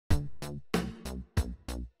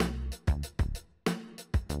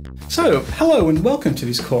So, hello and welcome to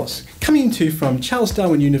this course, coming to you from Charles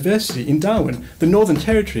Darwin University in Darwin, the Northern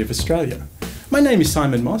Territory of Australia. My name is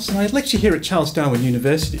Simon Moss and I lecture here at Charles Darwin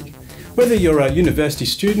University. Whether you're a university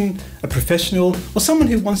student, a professional, or someone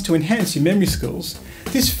who wants to enhance your memory skills,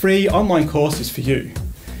 this free online course is for you.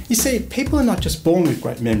 You see, people are not just born with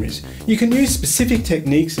great memories. You can use specific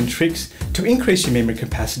techniques and tricks to increase your memory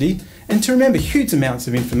capacity and to remember huge amounts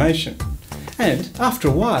of information. And, after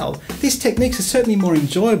a while, these techniques are certainly more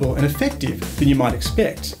enjoyable and effective than you might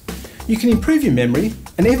expect. You can improve your memory,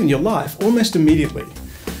 and even your life, almost immediately.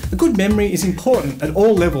 A good memory is important at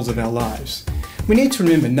all levels of our lives. We need to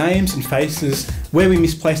remember names and faces, where we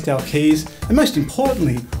misplaced our keys, and most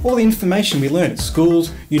importantly, all the information we learn at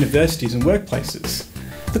schools, universities and workplaces.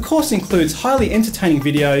 The course includes highly entertaining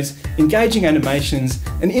videos, engaging animations,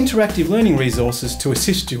 and interactive learning resources to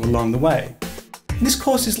assist you along the way. This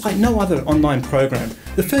course is like no other online program,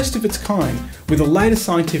 the first of its kind, with the latest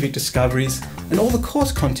scientific discoveries and all the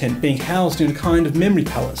course content being housed in a kind of memory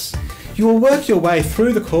palace. You will work your way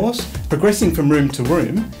through the course, progressing from room to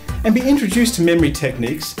room, and be introduced to memory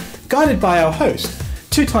techniques, guided by our host,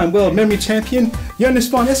 two-time world memory champion, Jonas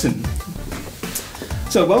von Essen.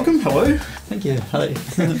 So welcome, hello. Thank you, hi.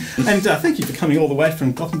 And thank you for coming all the way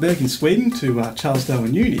from Gothenburg in Sweden to Charles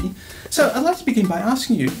Darwin Uni. So I'd like to begin by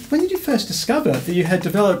asking you, when did you first discover that you had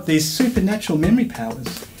developed these supernatural memory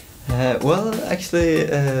powers? Well,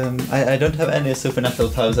 actually, I don't have any supernatural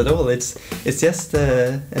powers at all. It's just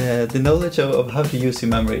the knowledge of how to use your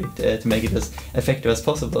memory to make it as effective as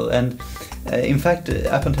possible. And in fact,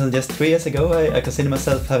 up until just 3 years ago, I considered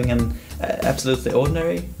myself having an absolutely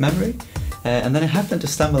ordinary memory. And then I happened to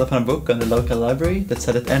stumble upon a book on the local library that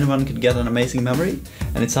said that anyone could get an amazing memory,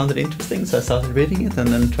 and it sounded interesting, so I started reading it and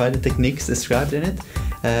then tried the techniques described in it.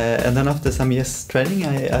 And then after some years training,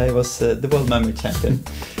 I was the world memory champion.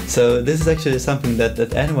 So this is actually something that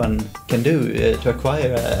anyone can do to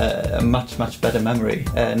acquire a much better memory,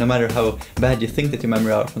 no matter how bad you think that your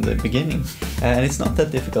memory are from the beginning. And it's not that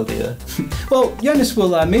difficult either. Well, Jonas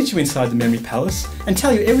will meet you inside the memory palace and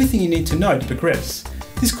tell you everything you need to know to progress.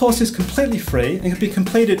 This course is completely free and can be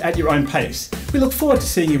completed at your own pace. We look forward to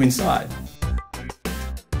seeing you inside.